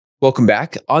Welcome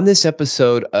back. On this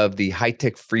episode of the High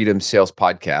Tech Freedom Sales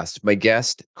Podcast, my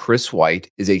guest, Chris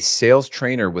White, is a sales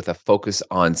trainer with a focus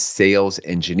on sales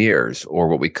engineers, or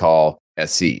what we call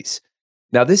SEs.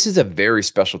 Now, this is a very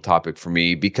special topic for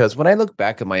me because when I look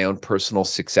back at my own personal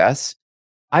success,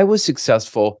 I was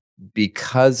successful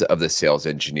because of the sales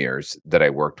engineers that I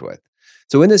worked with.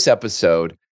 So, in this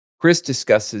episode, Chris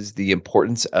discusses the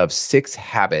importance of 6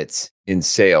 habits in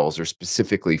sales, or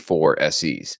specifically for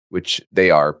SEs, which they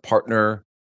are partner,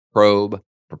 probe,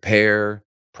 prepare,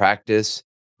 practice,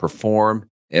 perform,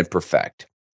 and perfect.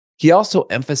 He also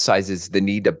emphasizes the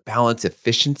need to balance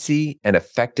efficiency and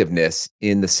effectiveness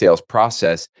in the sales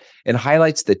process and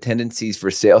highlights the tendencies for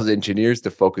sales engineers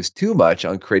to focus too much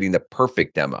on creating the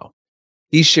perfect demo.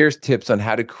 He shares tips on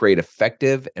how to create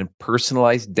effective and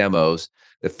personalized demos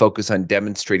that focus on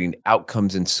demonstrating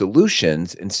outcomes and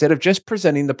solutions instead of just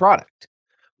presenting the product.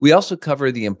 We also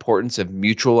cover the importance of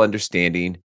mutual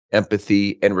understanding,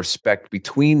 empathy, and respect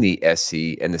between the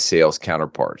SE and the sales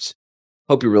counterparts.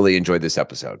 Hope you really enjoyed this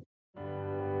episode.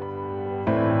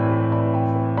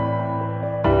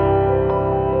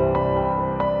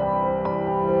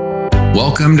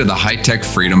 Welcome to the High Tech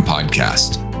Freedom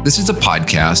Podcast. This is a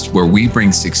podcast where we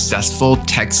bring successful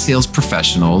tech sales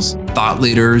professionals, thought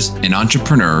leaders, and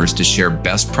entrepreneurs to share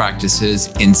best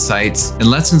practices, insights, and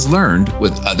lessons learned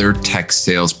with other tech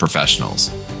sales professionals.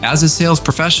 As a sales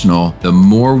professional, the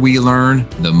more we learn,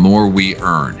 the more we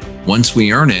earn. Once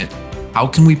we earn it, how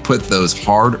can we put those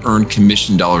hard-earned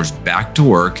commission dollars back to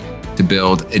work to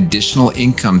build additional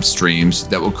income streams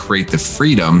that will create the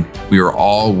freedom we are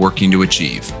all working to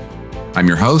achieve? I'm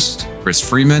your host, Chris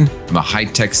Freeman. I'm a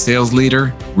high-tech sales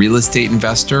leader, real estate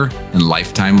investor, and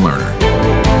lifetime learner.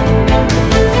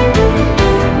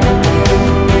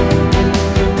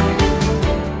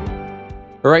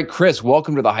 All right, Chris,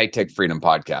 welcome to the High Tech Freedom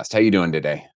Podcast. How you doing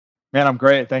today? Man, I'm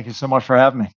great. Thank you so much for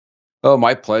having me. Oh,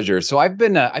 my pleasure. So I've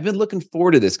been looking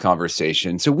forward to this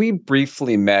conversation. So we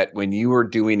briefly met when you were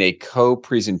doing a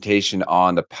co-presentation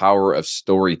on the power of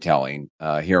storytelling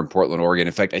here in Portland, Oregon.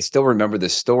 In fact, I still remember the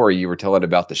story you were telling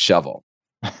about the shovel.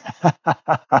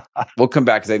 We'll come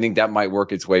back because I think that might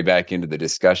work its way back into the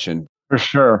discussion. For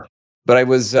sure. But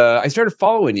I started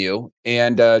following you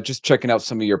and just checking out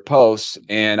some of your posts,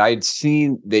 and I'd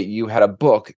seen that you had a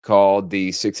book called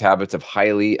The 6 Habits of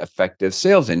Highly Effective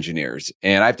Sales Engineers.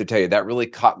 And I have to tell you, that really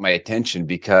caught my attention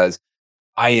because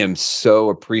I am so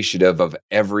appreciative of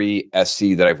every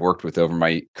SC that I've worked with over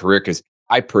my career, because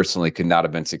I personally could not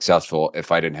have been successful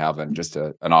if I didn't have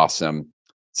an awesome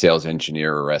sales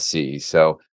engineer or SC.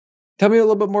 So tell me a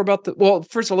little bit more about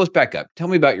first of all, let's back up. Tell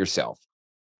me about yourself.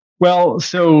 Well,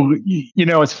 so,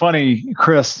 it's funny,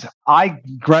 Chris. I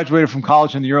graduated from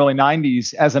college in the early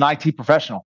 90s as an IT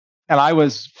professional, and I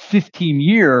was 15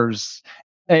 years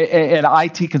an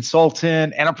IT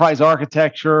consultant, enterprise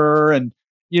architecture, and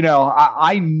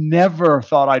I never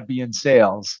thought I'd be in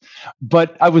sales,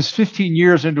 but I was 15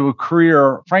 years into a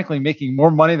career, frankly, making more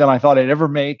money than I thought I'd ever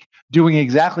make, doing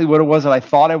exactly what it was that I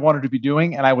thought I wanted to be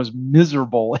doing, and I was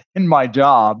miserable in my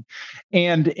job.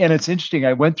 And it's interesting.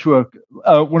 I went through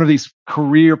one of these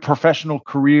professional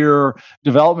career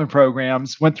development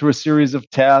programs, went through a series of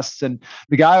tests, and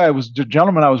the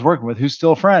gentleman I was working with, who's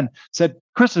still a friend, said,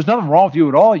 "Chris, there's nothing wrong with you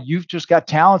at all. You've just got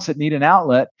talents that need an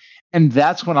outlet." And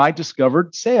that's when I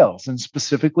discovered sales, and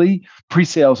specifically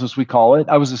pre-sales, as we call it.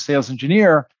 I was a sales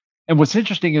engineer. And what's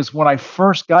interesting is when I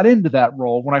first got into that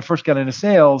role, when I first got into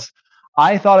sales,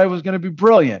 I thought I was going to be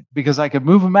brilliant because I could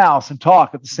move a mouse and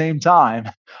talk at the same time.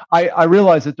 I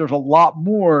realized that there's a lot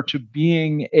more to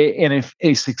being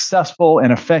a successful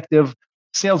and effective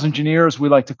sales engineer, as we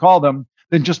like to call them,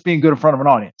 than just being good in front of an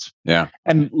audience. Yeah.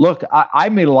 And look, I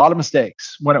made a lot of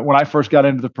mistakes when I first got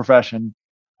into the profession.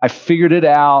 I figured it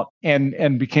out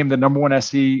and became the number one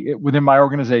SE within my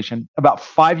organization. About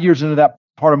 5 years into that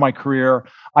part of my career,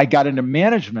 I got into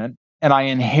management, and I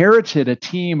inherited a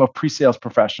team of pre-sales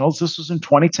professionals. This was in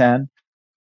 2010.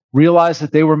 Realized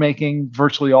that they were making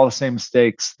virtually all the same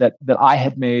mistakes that I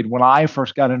had made when I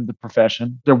first got into the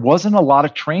profession. There wasn't a lot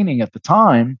of training at the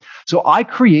time. So I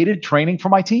created training for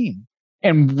my team.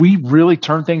 And we really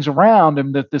turned things around,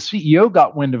 and the CEO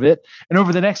got wind of it. And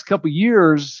over the next couple of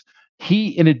years,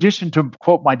 in addition to,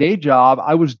 quote, my day job,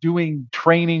 I was doing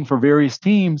training for various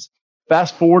teams.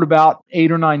 Fast forward about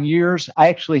 8 or 9 years, I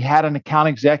actually had an account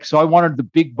exec. So I wanted the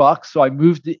big bucks. So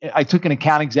I took an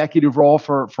account executive role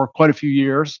for quite a few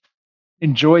years,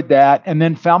 enjoyed that, and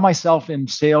then found myself in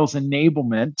sales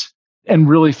enablement and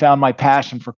really found my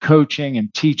passion for coaching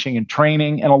and teaching and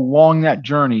training. And along that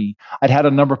journey, I'd had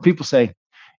a number of people say,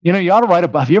 you ought to write a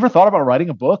book. Have you ever thought about writing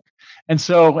a book? And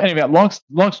so anyway,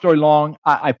 long story long,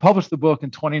 I published the book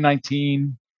in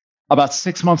 2019. About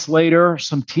 6 months later,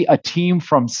 a team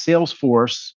from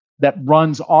Salesforce that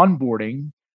runs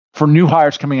onboarding for new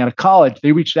hires coming out of college,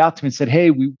 they reached out to me and said, "Hey,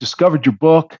 we discovered your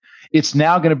book. It's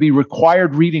now going to be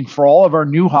required reading for all of our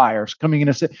new hires coming in."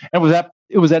 And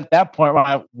it was at that point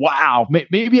where wow,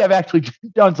 maybe I've actually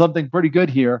done something pretty good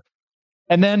here.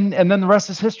 And then the rest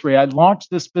is history. I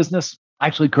launched this business.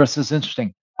 Actually, Chris, this is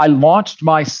interesting. I launched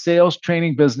my sales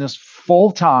training business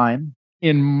full time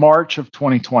in March of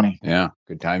 2020. Yeah,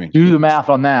 good timing. Do the math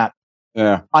on that.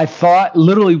 Yeah. I thought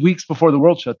literally weeks before the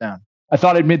world shut down. I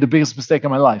thought I'd made the biggest mistake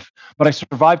of my life, but I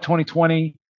survived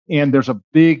 2020, and there's a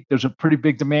pretty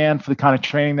big demand for the kind of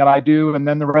training that I do, and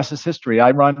then the rest is history.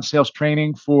 I run sales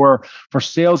training for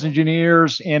sales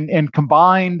engineers and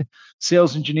combined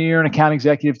sales engineer and account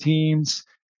executive teams,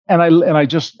 and I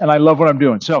love what I'm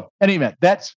doing. So anyway,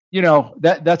 that's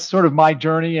that's sort of my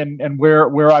journey and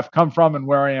where I've come from and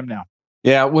where I am now.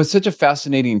 Yeah, it was such a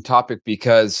fascinating topic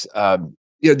because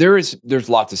there's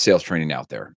lots of sales training out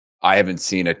there. I haven't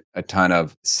seen a ton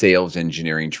of sales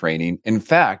engineering training. In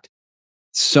fact,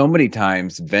 so many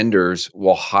times vendors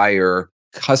will hire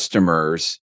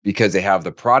customers because they have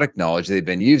the product knowledge they've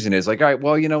been using. It's like, all right,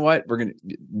 well, you know what?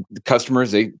 The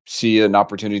customers, they see an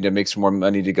opportunity to make some more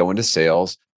money to go into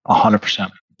sales.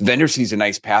 100%. The vendor sees a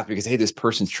nice path because, hey, this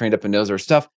person's trained up and knows their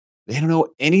stuff. They don't know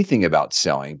anything about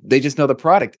selling. They just know the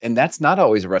product. And that's not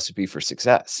always a recipe for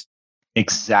success.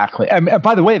 Exactly. And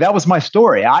by the way, that was my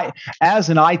story. As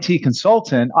an IT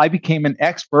consultant, I became an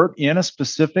expert in a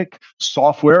specific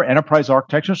software, enterprise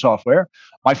architecture software.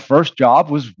 My first job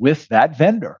was with that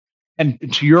vendor. And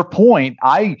to your point,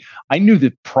 I knew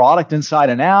the product inside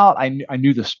and out. I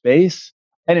knew the space.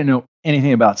 I didn't know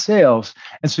anything about sales.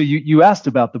 And so you asked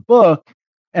about the book,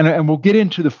 and we'll get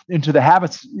into the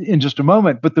habits in just a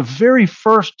moment. But the very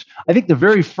first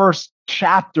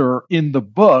chapter in the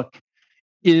book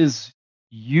is,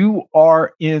 you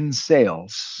are in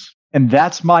sales. And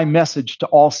that's my message to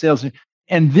all sales.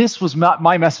 And this was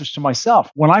my message to myself.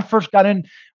 When I first got in,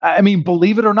 I mean,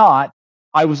 believe it or not,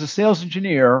 I was a sales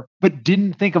engineer, but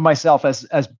didn't think of myself as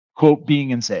quote, being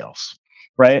in sales.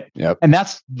 Right. Yep. And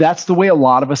that's the way a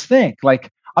lot of us think.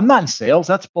 Like, I'm not in sales.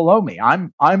 That's below me.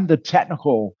 I'm the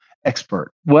technical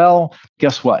expert. Well,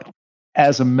 guess what?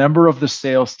 As a member of the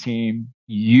sales team,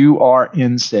 you are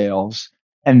in sales.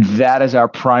 And that is our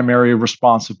primary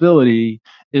responsibility,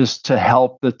 is to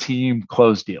help the team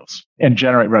close deals and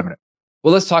generate revenue.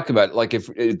 Well, let's talk about, like, if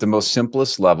at the most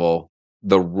simplest level,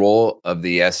 the role of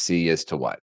the SC is to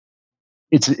what?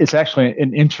 It's actually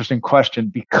an interesting question,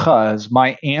 because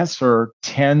my answer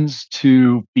tends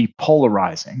to be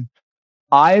polarizing.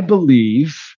 I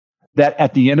believe that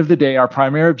at the end of the day, our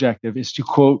primary objective is to,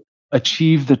 quote,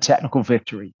 achieve the technical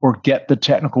victory, or get the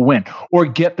technical win, or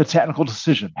get the technical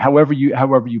decision, however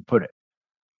you put it.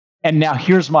 And now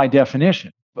here's my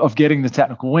definition of getting the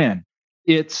technical win.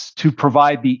 It's to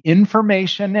provide the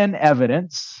information and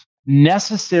evidence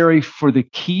necessary for the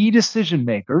key decision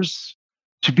makers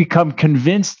to become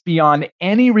convinced beyond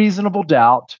any reasonable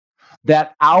doubt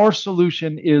that our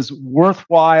solution is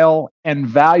worthwhile and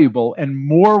valuable, and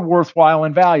more worthwhile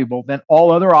and valuable than all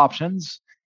other options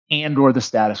and or the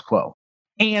status quo,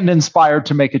 and inspired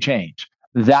to make a change.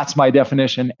 That's my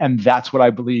definition, and that's what I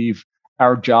believe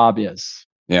our job is.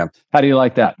 Yeah. How do you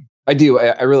like that? I do.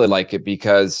 I really like it,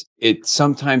 because it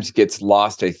sometimes gets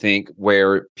lost, I think,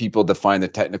 where people define the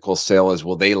technical sale as,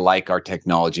 well, they like our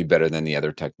technology better than the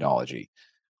other technology.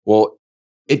 Well,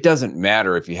 it doesn't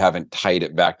matter if you haven't tied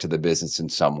it back to the business in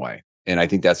some way. And I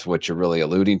think that's what you're really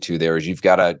alluding to there, is you've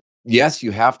got to, yes,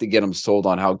 you have to get them sold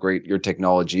on how great your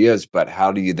technology is, but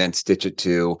how do you then stitch it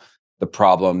to the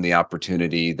problem, the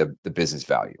opportunity, the business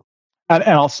value? And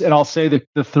I'll say that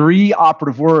the three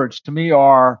operative words to me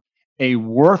are a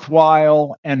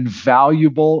worthwhile and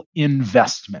valuable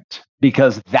investment,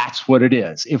 because that's what it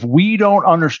is. If we don't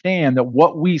understand that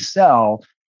what we sell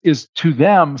is to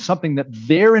them something that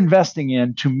they're investing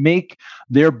in to make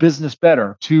their business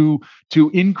better, to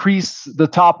increase the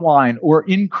top line, or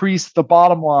increase the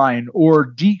bottom line, or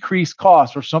decrease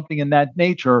costs, or something in that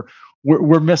nature,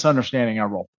 we're misunderstanding our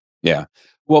role. Yeah.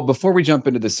 Well, before we jump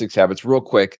into the 6 habits, real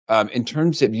quick, in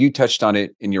terms of, you touched on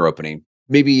it in your opening,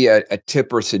 maybe a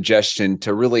tip or suggestion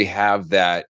to really have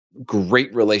that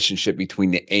great relationship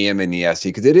between the AM and the SE,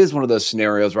 because it is one of those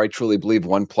scenarios where I truly believe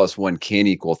 1 + 1 can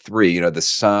equal 3. The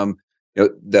sum,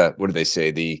 what do they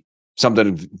say? The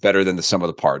something better than the sum of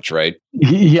the parts, right?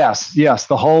 Yes, yes.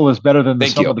 The whole is better than the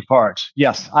Thank sum you. of the parts.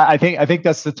 Yes, I think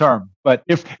that's the term. But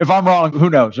if I'm wrong, who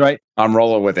knows, right? I'm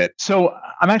rolling with it. So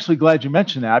I'm actually glad you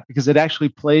mentioned that because it actually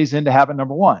plays into habit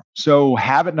number one. So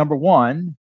habit number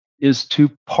one is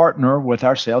to partner with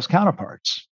our sales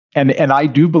counterparts, and I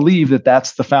do believe that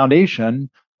that's the foundation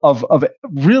of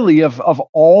really of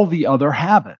all the other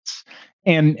habits.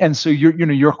 And so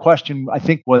your question I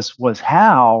think was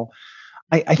how.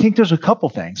 I think there's a couple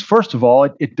things. First of all,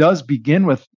 it does begin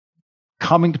with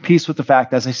coming to peace with the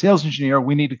fact, as a sales engineer,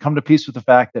 we need to come to peace with the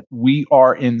fact that we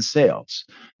are in sales.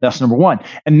 That's number one.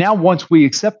 And now, once we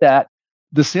accept that,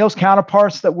 the sales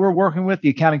counterparts that we're working with, the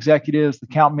account executives, the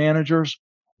account managers,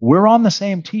 we're on the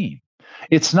same team.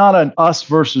 It's not an us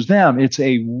versus them. It's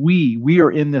a we. We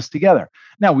are in this together.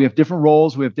 Now, we have different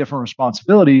roles. We have different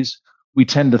responsibilities. We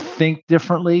tend to think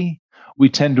differently. We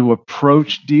tend to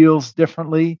approach deals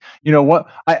differently. You know what?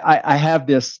 I have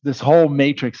this whole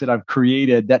matrix that I've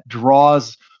created that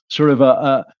draws sort of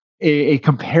a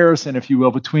comparison, if you will,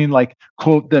 between like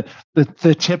quote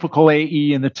the typical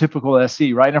AE and the typical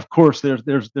SE, right? And of course,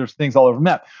 there's things all over the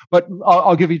map. But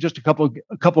I'll give you just a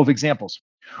couple of examples.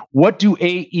 What do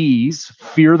AEs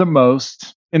fear the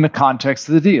most in the context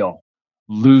of the deal?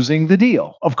 Losing the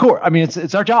deal, of course. I mean,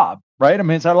 it's our job, right? I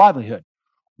mean, it's our livelihood.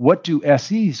 What do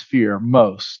SEs fear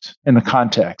most in the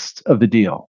context of the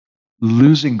deal?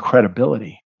 Losing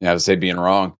credibility. Yeah, I would say being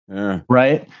wrong. Yeah.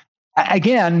 Right.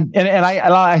 Again, and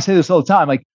I say this all the time,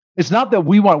 like it's not that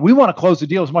we want to close the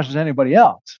deal as much as anybody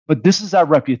else, but this is our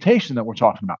reputation that we're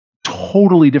talking about.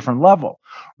 Totally different level,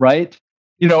 right?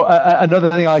 You know, another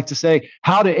thing I like to say,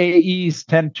 how do AEs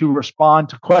tend to respond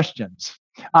to questions?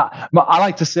 I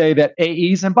like to say that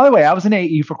AEs, and by the way, I was an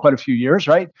AE for quite a few years,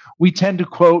 right? We tend to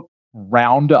quote,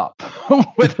 round up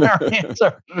with our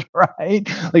answers, right?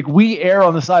 Like we err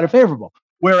on the side of favorable.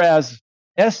 Whereas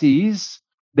SEs,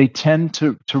 they tend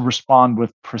to respond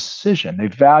with precision. They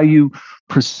value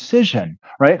precision,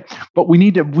 right? But we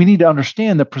need to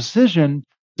understand that precision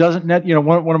doesn't net, you know,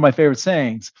 one of my favorite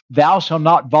sayings, thou shalt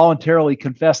not voluntarily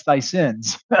confess thy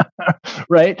sins,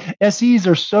 right? SEs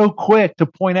are so quick to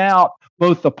point out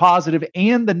both the positive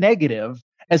and the negative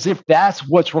as if that's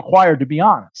what's required to be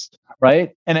honest,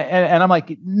 right? And I'm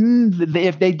like,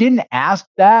 if they didn't ask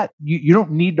that, you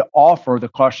don't need to offer the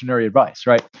cautionary advice,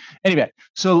 right? Anyway,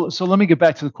 so let me get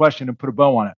back to the question and put a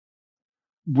bow on it.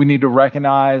 We need to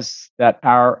recognize that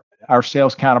our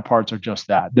sales counterparts are just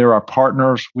that. They're our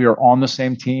partners. We are on the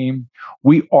same team.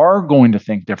 We are going to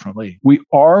think differently. We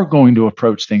are going to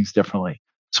approach things differently.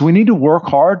 So we need to work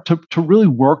hard to really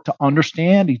work to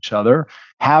understand each other,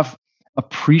 have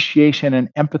appreciation and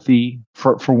empathy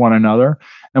for one another.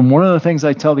 And one of the things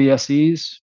I tell the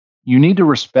SEs, you need to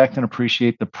respect and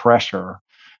appreciate the pressure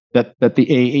that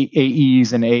the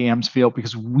AEs and AMs feel,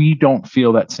 because we don't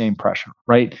feel that same pressure,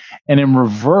 right? And in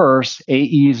reverse,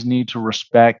 AEs need to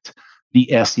respect the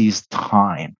SE's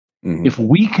time. Mm-hmm. If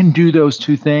we can do those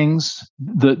two things,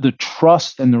 the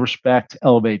trust and the respect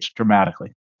elevates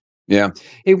dramatically. Yeah.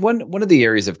 Hey, one of the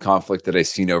areas of conflict that I've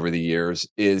seen over the years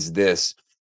is this,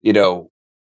 you know,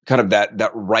 kind of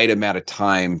that right amount of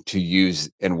time to use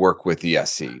and work with the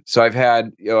SE. So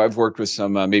I've worked with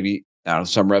some maybe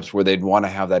some reps where they'd want to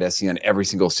have that SE on every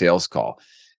single sales call.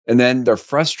 And then they're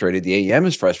frustrated. The AM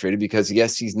is frustrated because the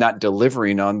SE's not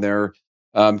delivering on their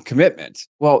commitment.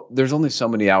 Well, there's only so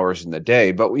many hours in the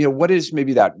day, but you know, what is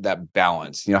maybe that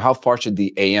balance? You know, how far should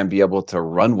the AM be able to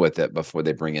run with it before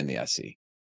they bring in the SE?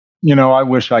 You know, I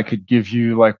wish I could give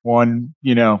you like one,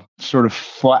 you know, sort of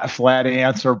flat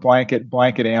answer, blanket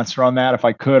answer on that. If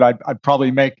I could, I'd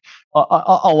probably make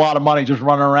a lot of money just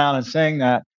running around and saying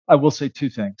that. I will say two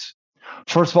things.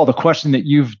 First of all, the question that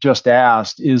you've just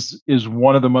asked is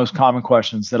one of the most common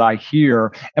questions that I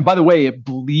hear. And by the way, it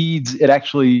bleeds.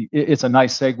 It's a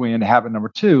nice segue into habit number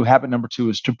two. Habit number two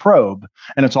is to probe,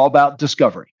 and it's all about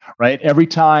discovery, right? Every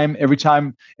time,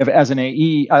 if as an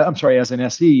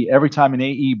SE, every time an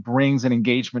AE brings an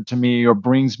engagement to me or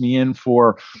brings me in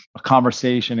for a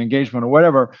conversation, engagement, or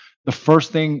whatever, the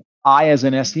first thing I, as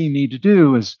an SE, need to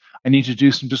do is I need to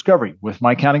do some discovery with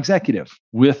my account executive,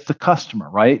 with the customer,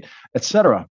 right, et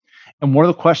cetera. And one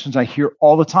of the questions I hear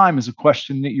all the time is a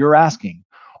question that you're asking.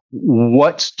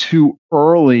 What's too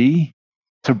early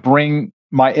to bring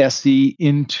my SE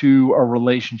into a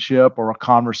relationship or a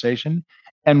conversation?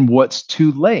 And what's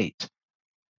too late?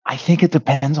 I think it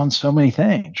depends on so many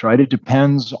things, right? It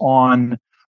depends on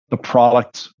the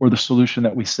product or the solution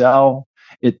that we sell.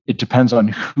 It depends on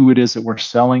who it is that we're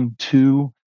selling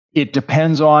to. It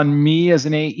depends on me as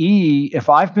an AE. If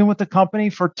I've been with the company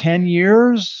for 10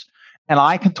 years and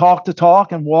I can talk the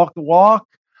talk and walk the walk,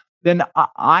 then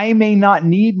I may not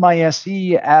need my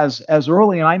SE as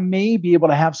early, and I may be able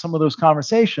to have some of those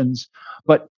conversations.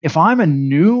 But if I'm a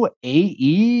new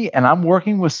AE and I'm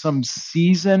working with some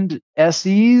seasoned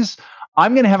SEs,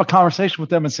 I'm going to have a conversation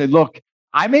with them and say, look,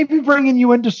 I may be bringing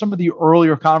you into some of the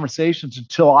earlier conversations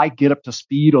until I get up to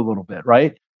speed a little bit,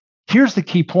 right? Here's the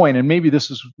key point, and maybe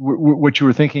this is what you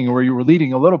were thinking or where you were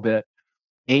leading a little bit.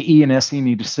 AE and SE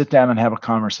need to sit down and have a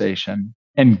conversation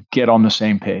and get on the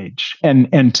same page.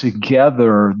 And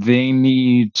together they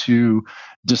need to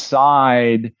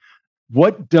decide,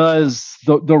 what does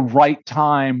the right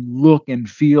time look and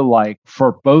feel like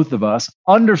for both of us,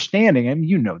 understanding, and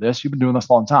you know this, you've been doing this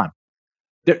a long time.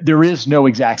 There is no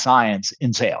exact science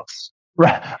in sales,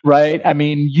 right? I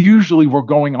mean, usually we're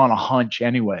going on a hunch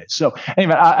anyway. So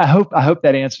anyway, I hope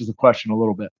that answers the question a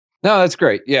little bit. No, that's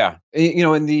great. Yeah.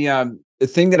 And the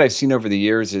thing that I've seen over the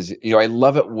years is, I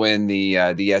love it when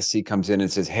the SC comes in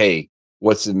and says, "Hey,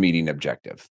 what's the meeting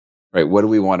objective? Right? What do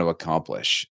we want to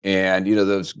accomplish?" And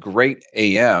those great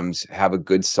AMs have a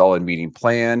good, solid meeting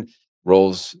plan,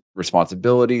 roles,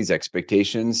 responsibilities,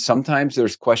 expectations. Sometimes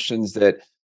there's questions that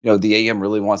the AM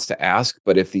really wants to ask,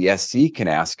 but if the SC can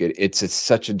ask it, it's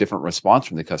such a different response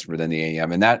from the customer than the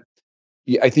AM. And that,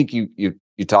 I think you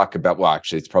talk about, well,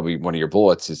 actually, it's probably one of your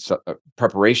bullets is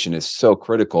preparation is so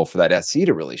critical for that SC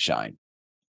to really shine.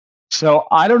 So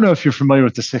I don't know if you're familiar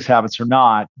with the 6 habits or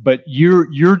not, but you're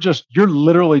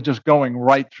literally just going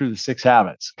right through the 6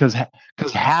 habits, because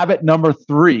habit number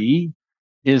 3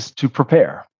 is to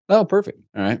prepare. Oh, perfect.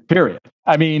 All right. Period.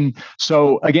 I mean,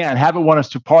 so again, habit 1 is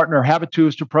to partner. Habit 2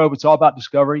 is to probe. It's all about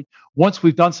discovery. Once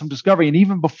we've done some discovery, and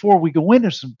even before we go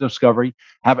into some discovery,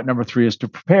 habit number 3 is to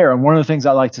prepare. And one of the things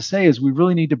I like to say is we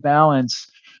really need to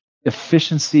balance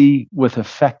efficiency with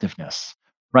effectiveness,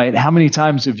 right? How many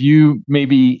times have you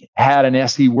maybe had an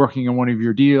SE working on one of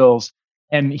your deals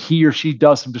and he or she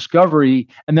does some discovery,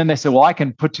 and then they say, well, I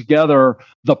can put together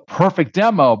the perfect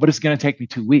demo, but it's going to take me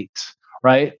 2 weeks,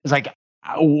 right? It's like,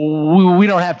 we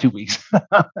don't have 2 weeks.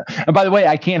 And by the way,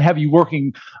 I can't have you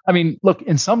working. I mean, look,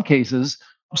 in some cases,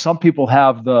 some people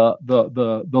have the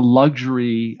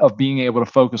luxury of being able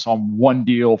to focus on one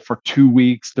deal for 2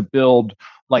 weeks to build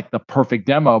like the perfect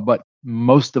demo, but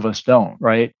most of us don't,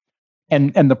 right?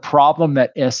 And the problem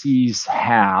that SEs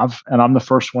have, and I'm the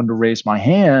first one to raise my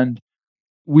hand,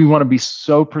 we want to be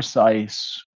so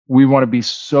precise. We want to be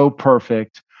so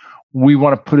perfect. We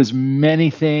want to put as many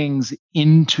things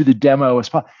into the demo as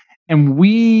possible. And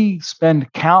we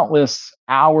spend countless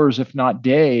hours, if not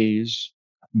days,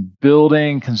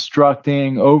 building,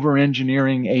 constructing,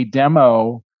 over-engineering a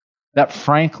demo that,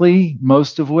 frankly,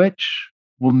 most of which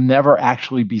will never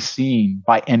actually be seen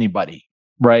by anybody,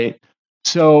 right?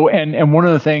 So, and one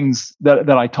of the things that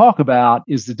I talk about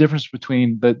is the difference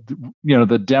between the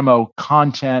demo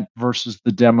content versus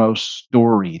the demo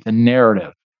story, the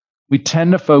narrative. We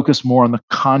tend to focus more on the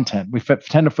content. We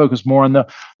tend to focus more on the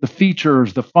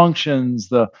features, the functions,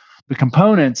 the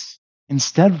components,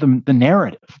 instead of the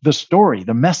narrative, the story,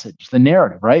 the message, the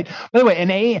narrative, right? By the way, and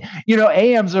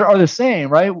AMs are the same,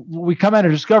 right? We come out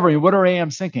of discovery. What are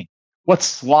AMs thinking? What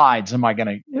slides am I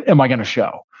gonna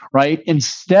show, right?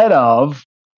 Instead of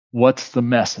what's the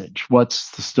message,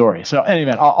 what's the story. So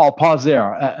anyway, I'll pause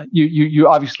there. You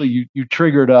obviously you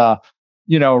triggered a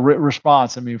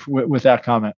response. I mean, with that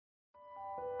comment.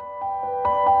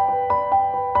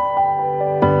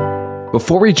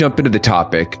 Before we jump into the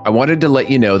topic, I wanted to let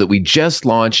you know that we just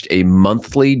launched a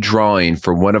monthly drawing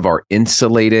for one of our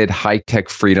insulated high-tech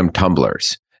Freedom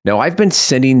tumblers. Now, I've been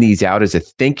sending these out as a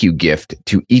thank you gift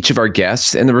to each of our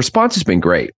guests, and the response has been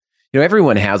great.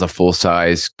 Everyone has a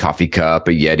full-size coffee cup,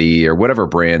 a Yeti, or whatever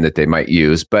brand that they might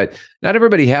use, but not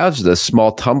everybody has the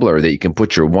small tumbler that you can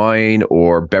put your wine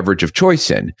or beverage of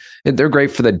choice in. And they're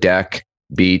great for the deck,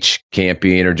 beach,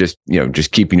 camping, or just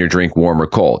keeping your drink warm or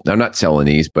cold. Now, I'm not selling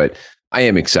these, but I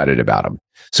am excited about them.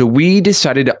 So we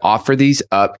decided to offer these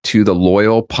up to the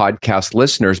loyal podcast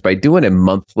listeners by doing a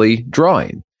monthly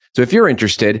drawing. So if you're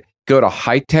interested, go to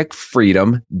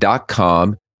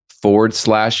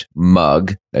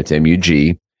hightechfreedom.com/mug, that's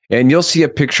MUG, and you'll see a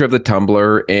picture of the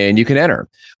tumbler and you can enter.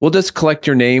 We'll just collect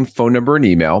your name, phone number, and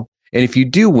email. And if you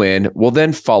do win, we'll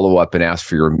then follow up and ask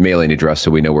for your mailing address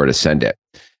so we know where to send it.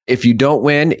 If you don't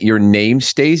win, your name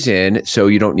stays in, so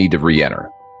you don't need to re-enter.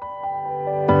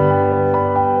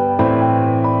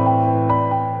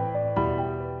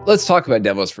 Let's talk about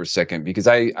demos for a second, because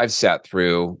I've sat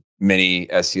through many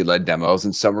SE-led demos,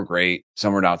 and some were great,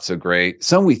 some were not so great.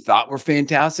 Some we thought were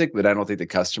fantastic, but I don't think the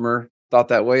customer thought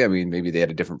that way. I mean, maybe they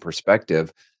had a different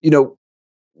perspective.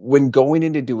 When going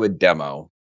in to do a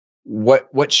demo,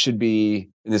 what should be,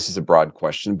 and this is a broad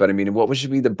question, but I mean, what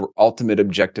should be the ultimate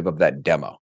objective of that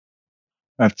demo?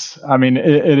 It's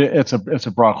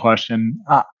a broad question.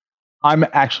 I'm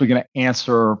actually going to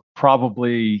answer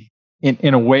probably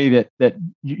in a way that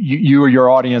you or your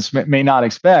audience may not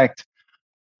expect,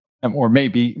 or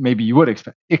maybe you would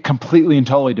expect. It completely and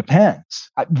totally depends.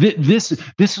 This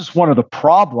is one of the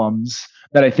problems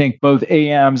that I think both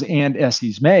AMs and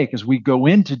SEs make, is we go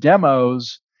into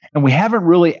demos and we haven't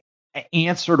really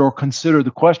answered or considered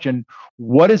the question: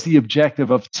 what is the objective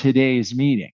of today's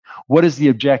meeting? What is the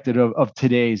objective of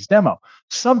today's demo?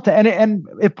 And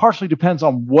it partially depends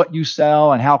on what you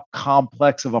sell and how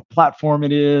complex of a platform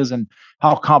it is and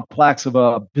how complex of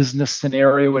a business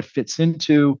scenario it fits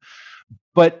into.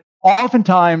 But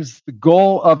oftentimes, the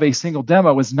goal of a single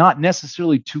demo is not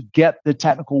necessarily to get the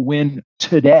technical win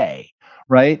today,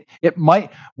 right? It might,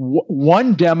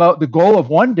 one demo, the goal of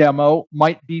one demo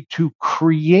might be to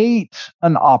create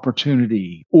an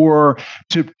opportunity or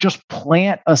to just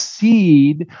plant a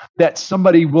seed that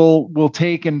somebody will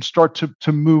take and start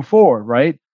to move forward,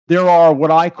 right? There are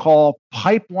what I call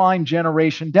pipeline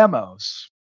generation demos,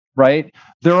 right?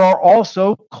 There are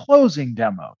also closing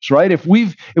demos, right? If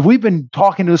we've been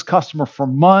talking to this customer for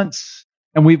months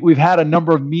and we've had a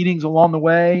number of meetings along the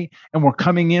way and we're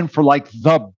coming in for like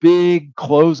the big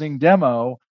closing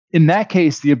demo, in that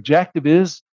case, the objective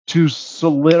is to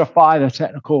solidify the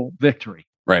technical victory,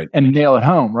 right, and nail it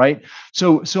home, right?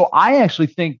 So I actually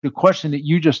think the question that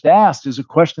you just asked is a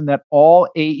question that all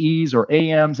AEs or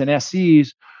AMs and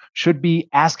SEs should be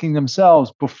asking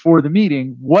themselves before the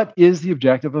meeting: what is the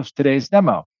objective of today's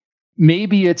demo?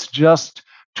 Maybe it's just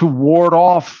to ward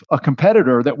off a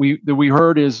competitor that we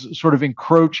heard is sort of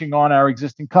encroaching on our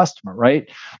existing customer, right?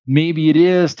 Maybe it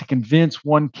is to convince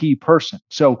one key person.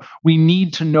 So we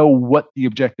need to know what the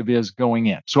objective is going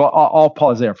in. So I'll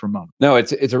pause there for a moment. No,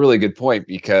 it's a really good point,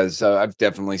 because I've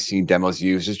definitely seen demos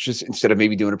used. It's just, instead of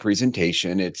maybe doing a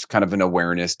presentation, it's kind of an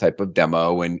awareness type of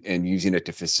demo, and using it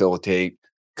to facilitate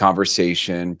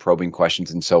conversation, probing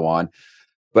questions, and so on.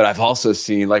 But I've also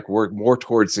seen, like, we're more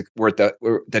towards we're at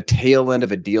the tail end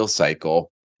of a deal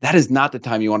cycle. That is not the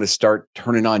time you want to start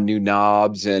turning on new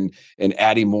knobs and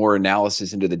adding more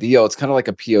analysis into the deal. It's kind of like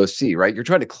a POC, right? You're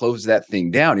trying to close that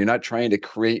thing down. You're not trying to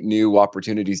create new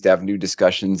opportunities to have new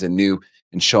discussions and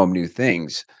show them new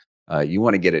things. You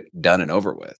want to get it done and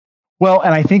over with. Well,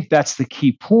 and I think that's the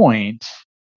key point,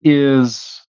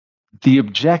 is the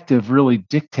objective really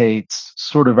dictates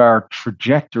sort of our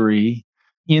trajectory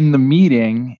in the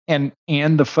meeting and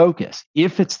the focus.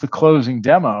 If it's the closing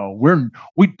demo,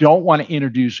 we don't want to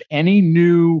introduce any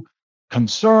new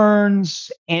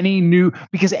concerns,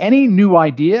 because any new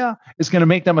idea is going to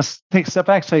make them take a step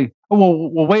back, say, oh,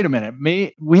 well, wait a minute,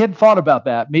 we hadn't thought about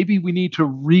that. Maybe we need to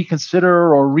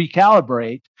reconsider or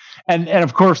recalibrate. And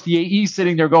of course, the AE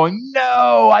sitting there going,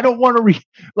 no, I don't want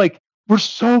to we're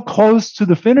so close to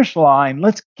the finish line.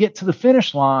 Let's get to the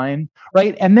finish line,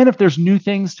 right? And then if there's new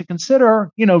things to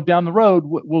consider, down the road,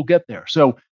 we'll get there.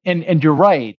 So, and you're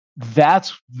right.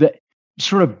 That's the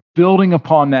sort of building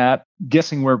upon that,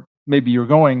 guessing where maybe you're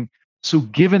going. So,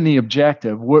 given the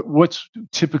objective, what's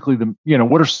typically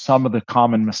what are some of the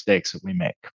common mistakes that we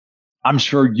make? I'm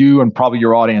sure you and probably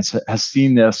your audience has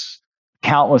seen this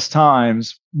countless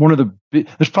times.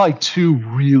 There's probably two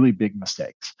really big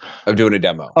mistakes of doing a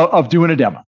demo. Of doing a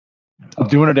demo.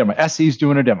 SE's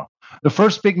doing a demo. The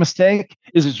first big mistake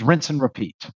is it's rinse and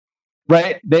repeat,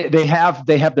 right? They have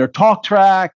their talk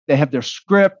track, they have their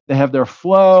script, they have their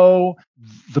flow.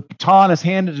 The baton is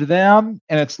handed to them,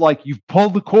 and it's like you've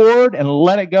pulled the cord and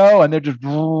let it go, and they're just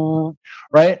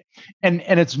right. And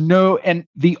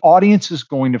the audience is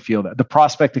going to feel that. The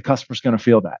prospective customer is going to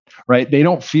feel that, right? They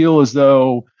don't feel as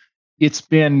though it's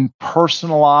been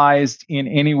personalized in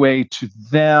any way to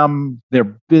them, their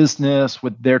business,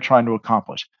 what they're trying to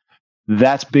accomplish.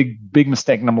 That's big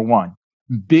mistake number one.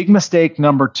 Big mistake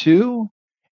number two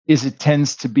is it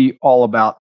tends to be all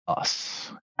about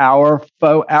us. Our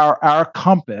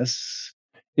compass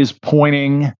is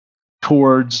pointing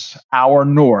towards our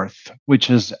north,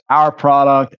 which is our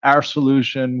product, our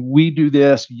solution. We do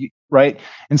this, right?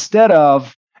 Instead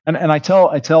of, and I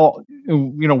tell,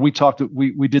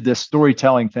 we did this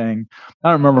storytelling thing.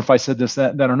 I don't remember if I said this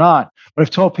then or not, but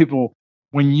I've told people,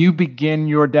 when you begin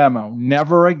your demo,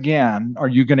 never again are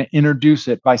you going to introduce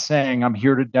it by saying, I'm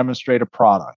here to demonstrate a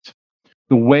product.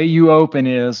 The way you open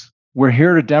is, we're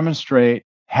here to demonstrate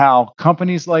how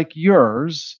companies like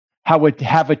yours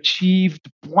have achieved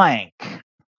blank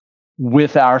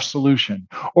with our solution.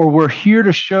 Or we're here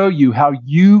to show you how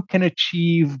you can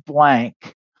achieve blank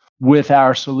with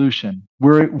our solution.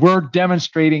 We're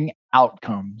demonstrating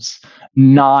outcomes,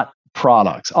 not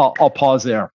products. I'll pause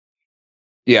there.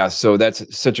 Yeah. So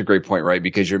that's such a great point, right?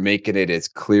 Because you're making it as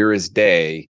clear as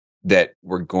day that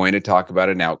we're going to talk about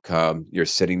an outcome. You're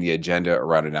setting the agenda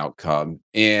around an outcome.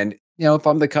 And, if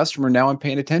I'm the customer, now I'm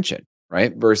paying attention,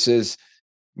 right? Versus,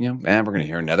 we're going to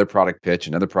hear another product pitch,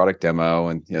 another product demo.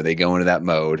 And, they go into that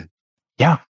mode.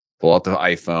 Yeah. Pull out the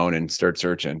iPhone and start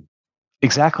searching.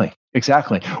 Exactly.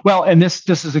 Well, and this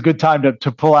is a good time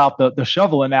to pull out the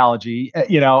shovel analogy,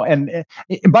 and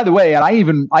by the way, and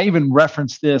I even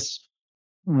reference this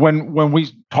when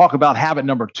we talk about habit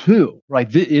number 2,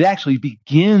 right? It actually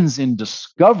begins in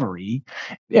discovery.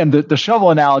 And the shovel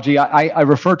analogy, I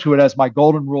refer to it as my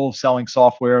golden rule of selling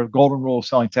software, golden rule of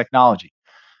selling technology.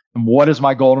 And what is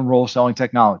my golden rule of selling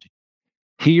technology?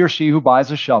 He or she who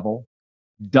buys a shovel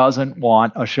doesn't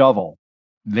want a shovel.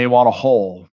 They want a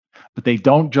hole. But they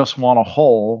don't just want a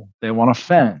hole, they want a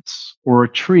fence or a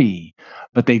tree.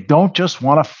 But they don't just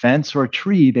want a fence or a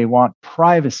tree, they want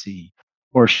privacy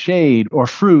or shade or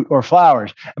fruit or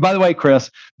flowers. And by the way, Chris,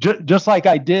 just like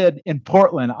I did in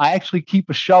Portland, I actually keep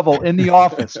a shovel in the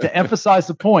office to emphasize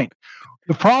the point.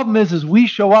 The problem is we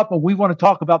show up and we want to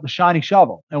talk about the shiny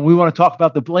shovel and we want to talk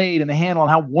about the blade and the handle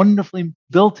and how wonderfully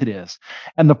built it is.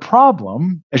 And the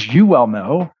problem, as you well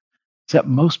know, is that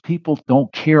most people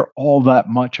don't care all that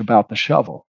much about the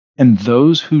shovel. And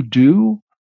those who do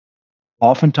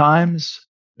oftentimes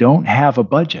don't have a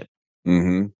budget.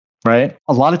 Mm-hmm. Right?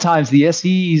 A lot of times the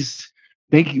SEs,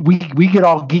 we get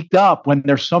all geeked up when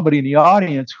there's somebody in the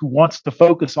audience who wants to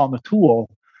focus on the tool,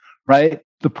 right?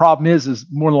 The problem is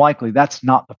more than likely that's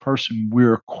not the person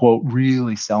we're, quote,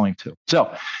 really selling to.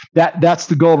 So that's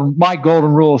my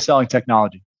golden rule of selling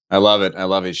technology. I love it.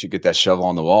 You should get that shovel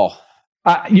on the wall.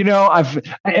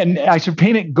 I should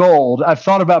paint it gold. I've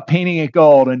thought about painting it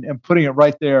gold and putting it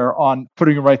right there on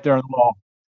the wall.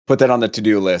 Put that on the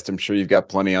to-do list. I'm sure you've got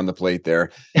plenty on the plate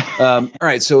there. All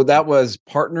right. So that was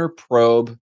partner,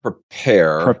 probe,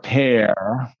 prepare.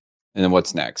 And then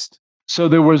what's next? So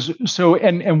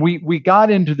we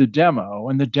got into the demo,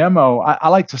 and the demo I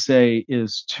like to say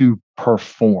is to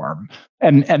perform.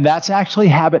 And that's actually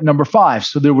habit number 5.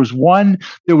 So there was one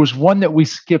that we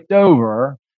skipped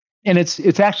over, and there's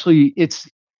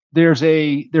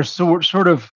sort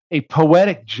of a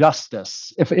poetic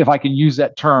justice, if I can use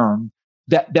that term,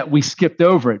 that we skipped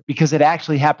over it, because it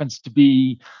actually happens to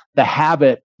be the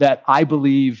habit that I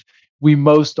believe we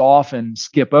most often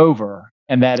skip over,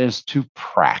 and that is to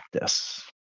practice.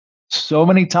 So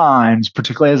many times,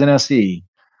 particularly as an SE,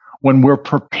 when we're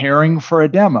preparing for a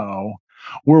demo,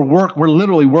 we're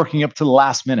literally working up to the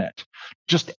last minute,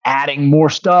 just adding more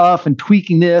stuff and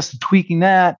tweaking this and tweaking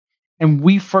that. And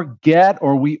we forget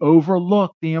or we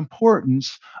overlook the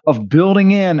importance of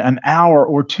building in an hour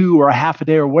or 2 or a half a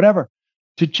day or whatever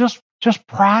to just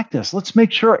practice. Let's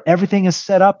make sure everything is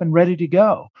set up and ready to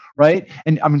go, right?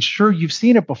 And I'm sure you've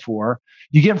seen it before.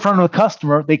 You get in front of a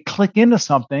customer, they click into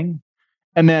something,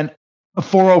 and then a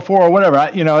 404 or whatever,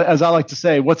 as I like to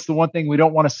say, what's the one thing we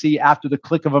don't want to see after the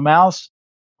click of a mouse?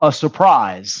 A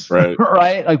surprise, right?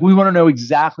 Right? Like we want to know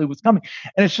exactly what's coming.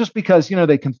 And it's just because,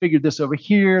 they configured this over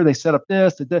here, they set up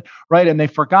this, right? And they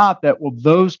forgot that, well,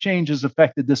 those changes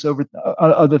affected this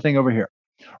other thing over here,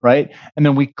 right? And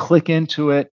then we click into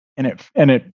it, and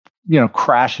it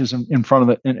crashes in front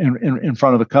of in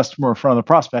front of the customer, or in front of the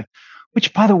prospect,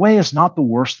 which, by the way, is not the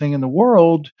worst thing in the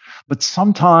world, but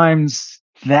sometimes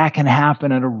that can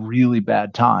happen at a really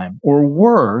bad time. Or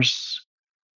worse,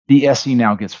 the SE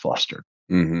now gets flustered.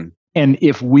 Mm-hmm. And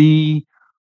if we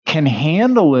can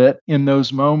handle it in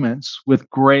those moments with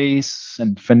grace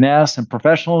and finesse and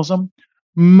professionalism,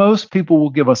 most people will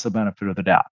give us the benefit of the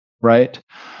doubt, right?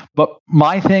 But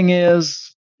my thing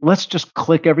is, let's just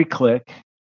click every click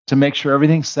to make sure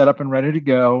everything's set up and ready to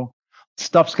go.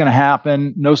 Stuff's going to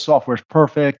happen. No software is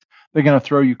perfect. They're going to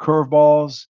throw you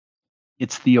curveballs.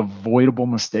 It's the avoidable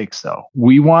mistakes, though.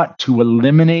 We want to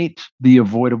eliminate the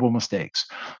avoidable mistakes.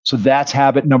 So that's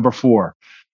habit number 4.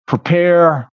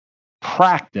 Prepare,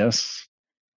 practice,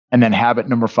 and then habit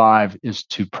number 5 is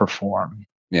to perform.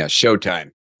 Yeah, showtime.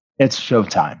 It's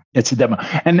showtime. It's a demo.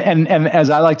 And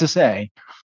as I like to say,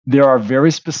 there are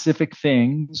very specific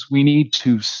things we need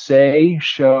to say,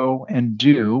 show, and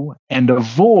do, and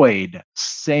avoid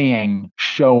saying,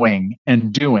 showing,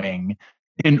 and doing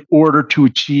in order to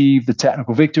achieve the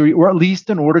technical victory, or at least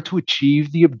in order to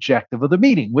achieve the objective of the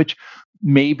meeting, which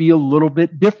may be a little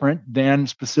bit different than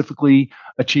specifically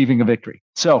achieving a victory.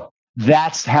 So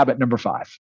that's habit number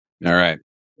 5. All right.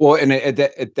 Well, and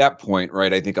at that point,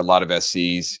 right, I think a lot of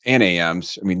SCs and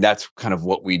AMs, I mean, that's kind of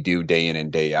what we do day in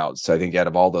and day out. So I think out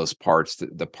of all those parts,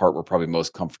 the part we're probably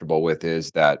most comfortable with is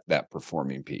that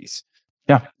performing piece.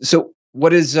 Yeah. So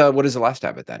what is the last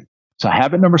habit then? So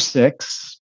habit number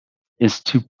 6 is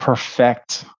to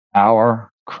perfect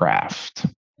our craft.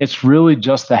 It's really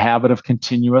just the habit of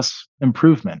continuous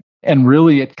improvement. And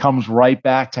really, it comes right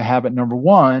back to habit number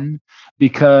 1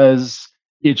 because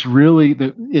it's really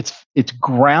it's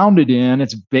grounded in,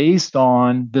 it's based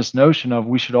on this notion of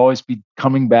we should always be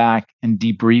coming back and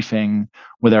debriefing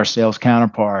with our sales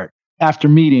counterpart after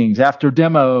meetings, after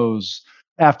demos,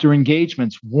 after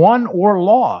engagements, won or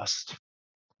lost.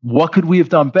 What could we have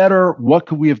done better? What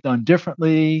could we have done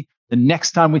differently? The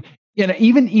next time we,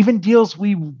 even deals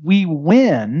we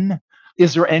win,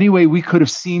 is there any way we could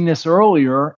have seen this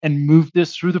earlier and moved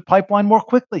this through the pipeline more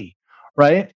quickly?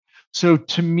 Right. So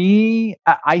to me,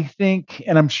 I think,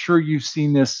 and I'm sure you've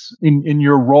seen this in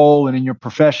your role and in your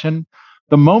profession,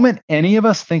 the moment any of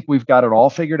us think we've got it all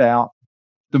figured out,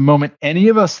 the moment any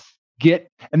of us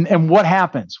and what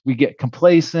happens? We get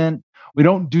complacent. We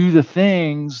don't do the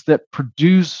things that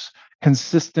produce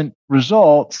consistent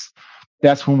results.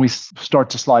 That's when we start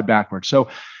to slide backwards. So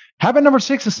habit number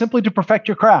 6 is simply to perfect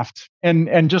your craft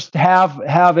and just have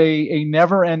a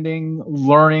never-ending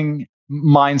learning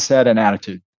mindset and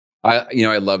attitude.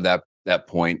 I love that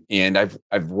point. And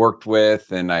I've worked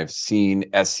with and I've seen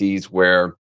SCs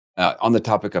where on the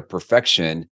topic of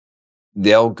perfection,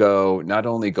 they'll not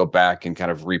only go back and kind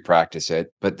of repractice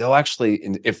it, but they'll actually,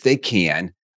 if they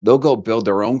can, they'll go build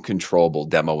their own controllable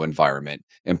demo environment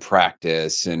and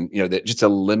practice and, that just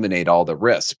eliminate all the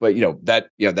risks. But,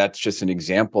 that's just an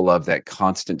example of that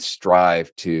constant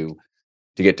strive to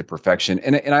get to perfection.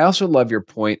 And I also love your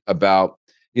point about,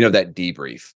 that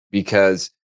debrief,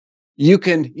 because you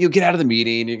get out of the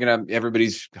meeting,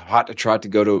 everybody's hot to trot to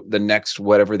go to the next,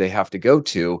 whatever they have to go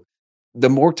to. The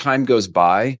more time goes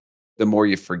by, the more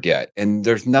you forget. And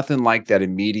there's nothing like that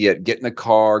immediate, get in the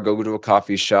car, go to a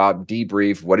coffee shop,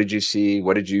 debrief. What did you see?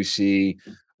 What did you see?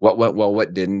 What went well,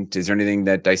 what didn't? Is there anything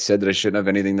that I said that I shouldn't have?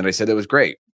 Anything that I said that was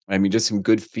great? I mean, just some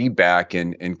good feedback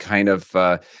and kind of,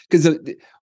 because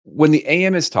when the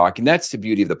AM is talking, that's the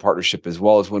beauty of the partnership as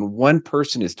well, is when one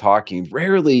person is talking,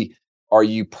 rarely are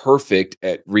you perfect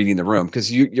at reading the room,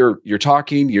 because you're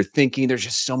talking, you're thinking, there's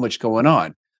just so much going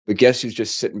on. But guess who's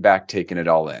just sitting back, taking it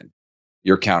all in?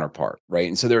 Your counterpart, right?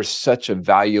 And so there's such a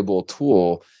valuable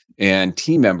tool and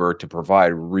team member to provide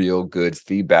real good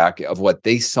feedback of what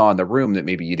they saw in the room that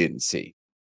maybe you didn't see.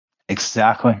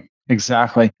 Exactly.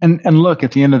 And look,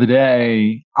 at the end of the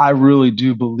day, I really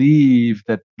do believe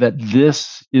that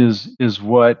this is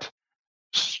what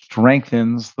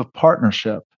strengthens the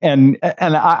partnership. And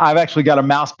I've actually got a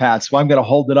mouse pad, so I'm going to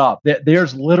hold it up.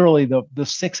 There's literally the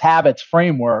 6 habits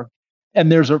framework. And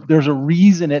there's a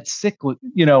reason it's cyclical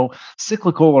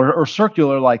or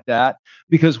circular like that,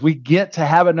 because we get to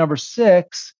habit number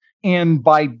 6, and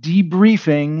by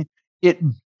debriefing, it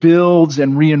builds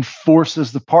and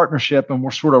reinforces the partnership, and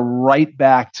we're sort of right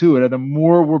back to it. And the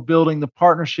more we're building the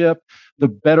partnership, the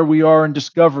better we are in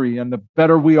discovery, and the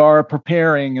better we are at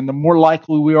preparing, and the more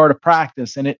likely we are to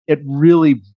practice. And it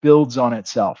really builds on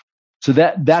itself. So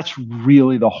that's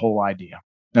really the whole idea.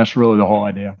 That's really the whole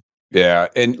idea. Yeah.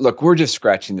 And look, we're just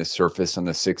scratching the surface on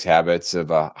the 6 habits of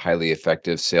a highly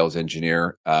effective sales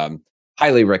engineer.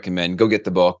 Highly recommend, go get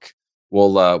the book.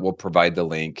 We'll provide the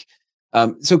link.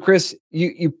 So Chris,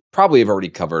 you probably have already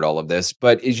covered all of this,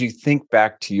 but as you think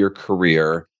back to your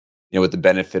career, with the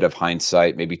benefit of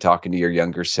hindsight, maybe talking to your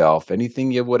younger self,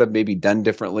 anything you would have maybe done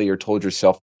differently or told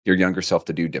your younger self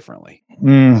to do differently?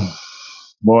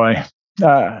 Boy,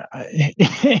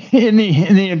 in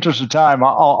the interest of time,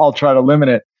 I'll try to limit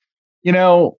it.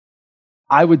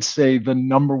 I would say the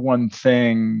number one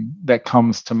thing that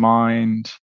comes to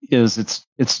mind is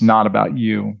it's not about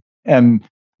you. And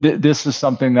this is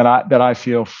something that I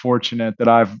feel fortunate that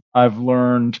I've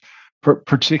learned,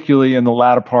 particularly in the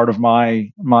latter part of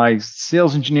my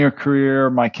sales engineer career,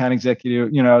 my account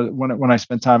executive. When I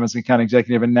spent time as an account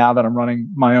executive, and now that I'm running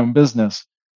my own business,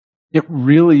 it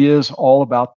really is all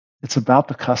about. It's about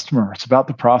the customer. It's about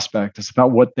the prospect. It's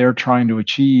about what they're trying to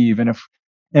achieve. And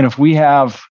if we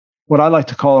have what I like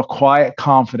to call a quiet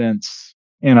confidence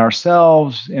in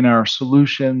ourselves, in our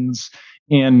solutions,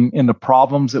 in the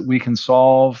problems that we can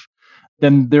solve,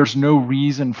 then there's no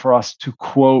reason for us to,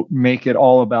 quote, make it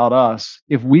all about us.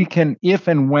 If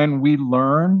and when we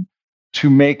learn to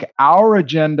make our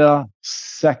agenda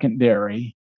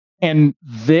secondary and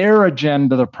their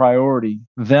agenda the priority,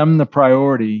 them the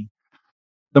priority,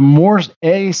 the more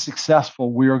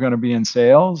successful we are going to be in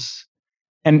sales,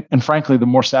 and frankly, the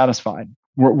more satisfied.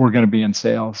 we're going to be in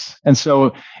sales. And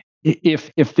so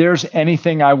if there's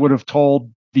anything I would have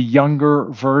told the younger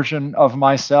version of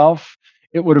myself,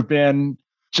 it would have been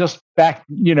just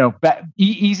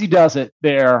easy does it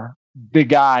there, big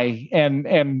guy,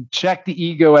 and check the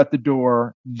ego at the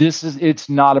door. It's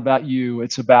not about you.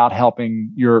 It's about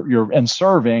helping and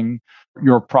serving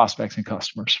your prospects and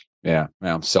customers. Yeah.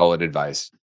 Well, solid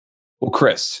advice. Well,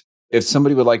 Chris, if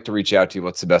somebody would like to reach out to you,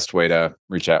 what's the best way to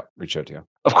reach out to you?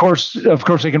 Of course,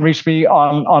 they can reach me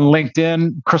on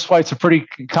LinkedIn. Chris White's a pretty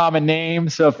common name.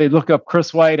 So if they look up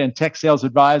Chris White and Tech Sales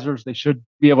Advisors, they should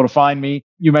be able to find me.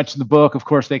 You mentioned the book. Of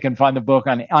course, they can find the book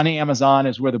on Amazon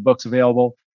is where the book's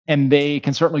available. And they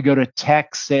can certainly go to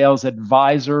Tech Sales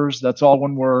Advisors. That's all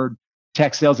one word,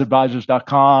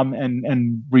 techsalesadvisors.com,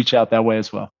 and reach out that way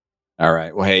as well. All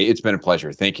right. Well, hey, it's been a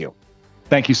pleasure. Thank you.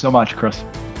 Thank you so much, Chris.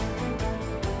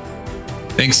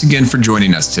 Thanks again for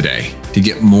joining us today. To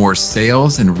get more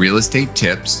sales and real estate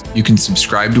tips, you can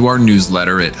subscribe to our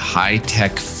newsletter at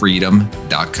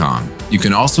hightechfreedom.com. You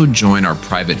can also join our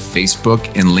private Facebook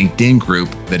and LinkedIn group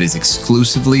that is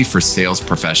exclusively for sales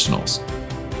professionals.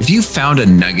 If you found a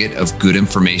nugget of good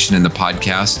information in the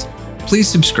podcast, please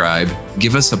subscribe,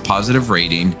 give us a positive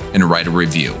rating, and write a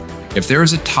review. If there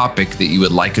is a topic that you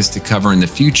would like us to cover in the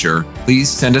future, please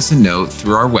send us a note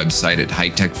through our website at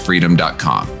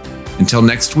hightechfreedom.com. Until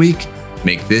next week,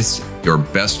 make this your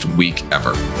best week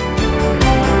ever.